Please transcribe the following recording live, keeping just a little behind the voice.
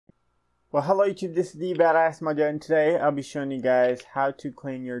Well, hello YouTube, this is the Badass Mojo, and today I'll be showing you guys how to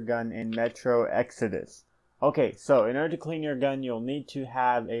clean your gun in Metro Exodus. Okay, so in order to clean your gun, you'll need to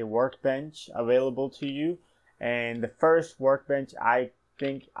have a workbench available to you. And the first workbench I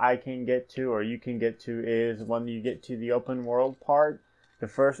think I can get to, or you can get to, is when you get to the open world part. The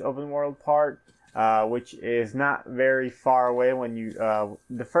first open world part, which is not very far away. When you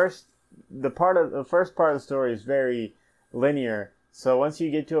the first part of the story is very linear. So once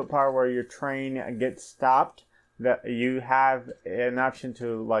you get to a part where your train gets stopped, that you have an option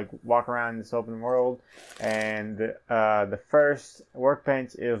to like walk around this open world, and the first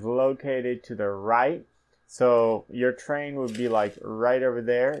workbench is located to the right. So your train would be like right over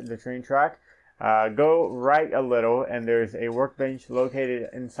there, the train track. Go right a little, and there's a workbench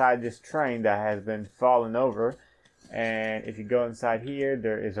located inside this train that has been fallen over. And if you go inside here,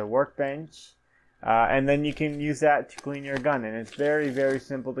 there is a workbench. And then you can use that to clean your gun. And it's very, very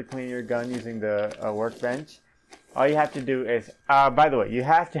simple to clean your gun using the workbench. All you have to do is, by the way, you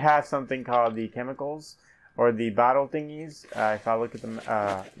have to have something called the chemicals or the bottle thingies. If I look at them,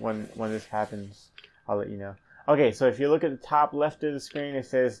 when this happens, I'll let you know. Okay, so if you look at the top left of the screen, it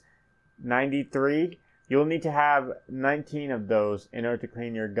says 93. You'll need to have 19 of those in order to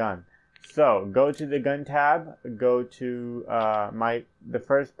clean your gun. So go to the gun tab, go to the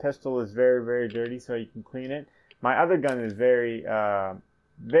first pistol is very, very dirty, so you can clean it. My other gun is very,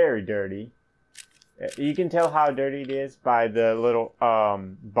 very dirty. You can tell how dirty it is by the little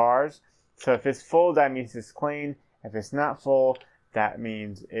bars. So if it's full, that means it's clean. If it's not full, that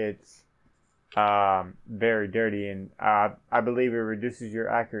means it's very dirty, and I believe it reduces your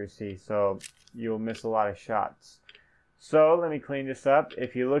accuracy, so you'll miss a lot of shots. So let me clean this up.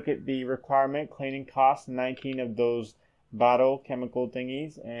 If you look at the requirement, cleaning costs 19 of those bottle chemical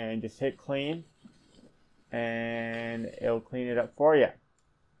thingies, and just hit clean and it'll clean it up for you.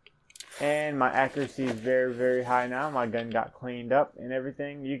 And my accuracy is very, very high now. My gun got cleaned up and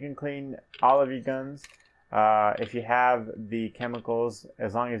everything. You can clean all of your guns if you have the chemicals,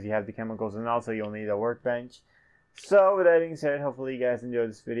 as long as you have the chemicals, and also you'll need a workbench. So with that being said, hopefully you guys enjoyed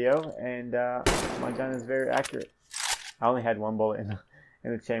this video, and my gun is very accurate. I only had one bullet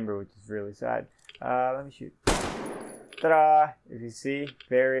in the chamber, which is really sad. Let me shoot. Ta-da! If you see,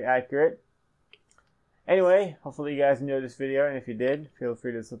 very accurate. Anyway, hopefully you guys enjoyed this video, and if you did, feel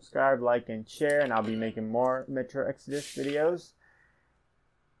free to subscribe, like, and share, and I'll be making more Metro Exodus videos.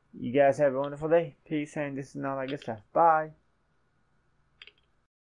 You guys have a wonderful day. Peace, and this is all that good stuff. Bye!